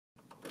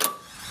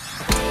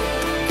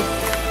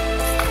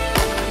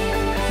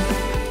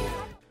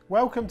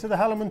Welcome to the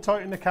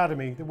HellermannTyton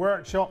Academy, the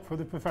workshop for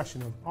the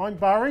professional. I'm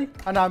Barry.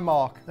 And I'm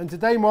Mark. And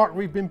today, Mark,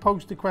 we've been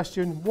posed the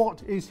question,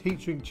 what is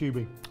heat shrink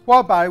tubing?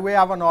 Well, Barry, we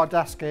have on our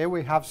desk here,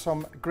 we have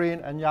some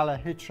green and yellow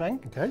heat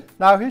shrink. Okay.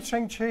 Now, heat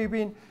shrink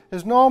tubing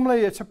is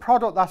normally, it's a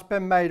product that's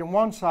been made in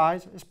one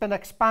size, it's been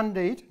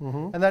expanded,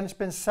 and then it's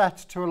been set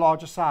to a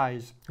larger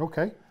size.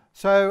 Okay.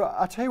 So,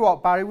 I'll tell you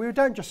what, Barry, we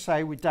don't just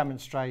say, we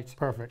demonstrate.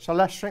 Perfect. So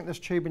let's shrink this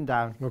tubing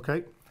down.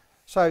 Okay.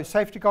 So,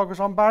 safety goggles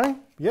on, Barry?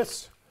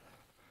 Yes.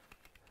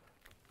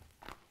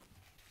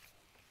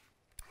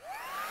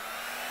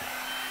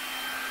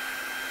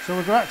 So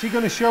we're actually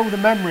going to show the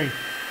memory.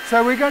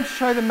 So we're going to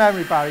show the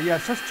memory, Barry.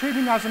 Yes, this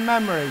tubing has a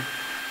memory.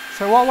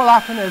 So what will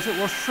happen is it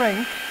will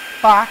shrink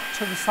back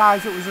to the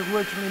size it was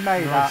originally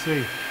made at. I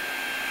see.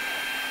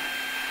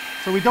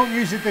 So we don't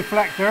use a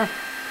deflector.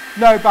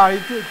 No,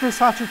 Barry,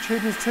 this actual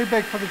tubing is too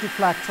big for the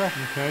deflector.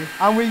 Okay.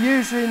 And we're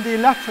using the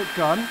electric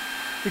gun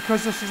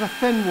because this is a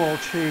thin wall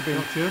tubing.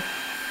 Gotcha.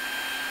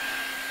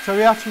 So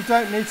we actually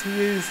don't need to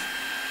use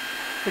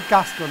the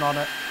gas gun on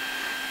it.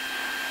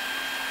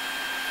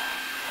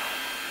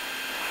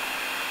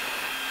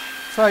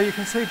 So you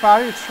can see,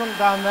 Barry, it's shrunk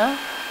down there.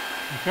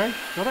 Okay,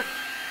 got it.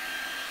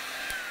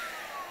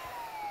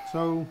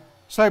 So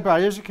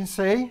Barry, as you can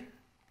see,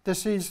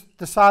 this is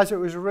the size it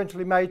was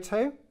originally made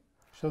to.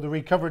 So the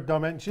recovered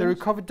dimensions. The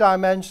recovered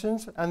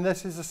dimensions, and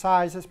this is the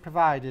size it's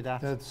provided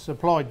at. The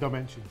supplied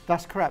dimensions.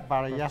 That's correct,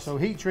 Barry, yes. So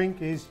heat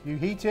shrink is you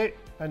heat it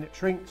and it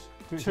shrinks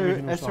to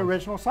its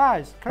original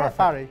size. Correct,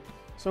 Barry.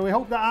 So we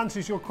hope that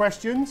answers your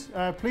questions.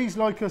 Please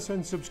like us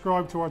and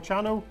subscribe to our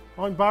channel.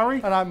 I'm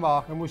Barry. And I'm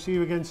Mark. And we'll see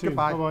you again soon.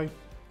 Goodbye. Bye-bye.